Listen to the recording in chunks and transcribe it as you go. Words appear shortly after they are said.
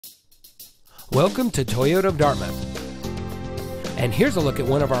Welcome to Toyota of Dartmouth. And here's a look at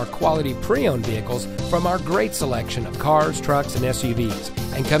one of our quality pre-owned vehicles from our great selection of cars, trucks, and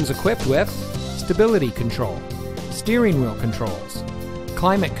SUVs, and comes equipped with stability control, steering wheel controls,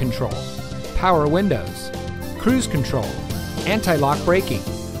 climate control, power windows, cruise control, anti-lock braking,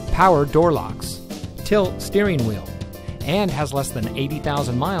 power door locks, tilt steering wheel, and has less than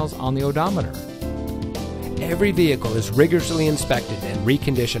 80,000 miles on the odometer. Every vehicle is rigorously inspected and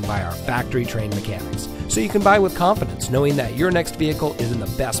reconditioned by our factory-trained mechanics, so you can buy with confidence knowing that your next vehicle is in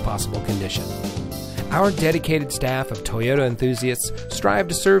the best possible condition. Our dedicated staff of Toyota enthusiasts strive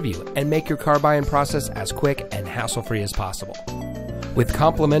to serve you and make your car buying process as quick and hassle-free as possible. With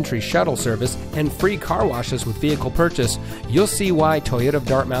complimentary shuttle service and free car washes with vehicle purchase, you'll see why Toyota of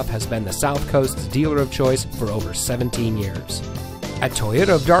Dartmouth has been the South Coast's dealer of choice for over 17 years. At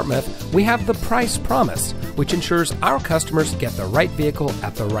Toyota of Dartmouth, we have the Price Promise, which ensures our customers get the right vehicle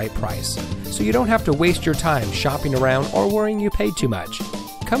at the right price, so you don't have to waste your time shopping around or worrying you paid too much.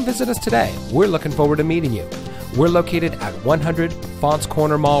 Come visit us today. We're looking forward to meeting you. We're located at 100 Faunce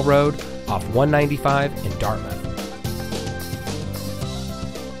Corner Mall Road off 195 in Dartmouth.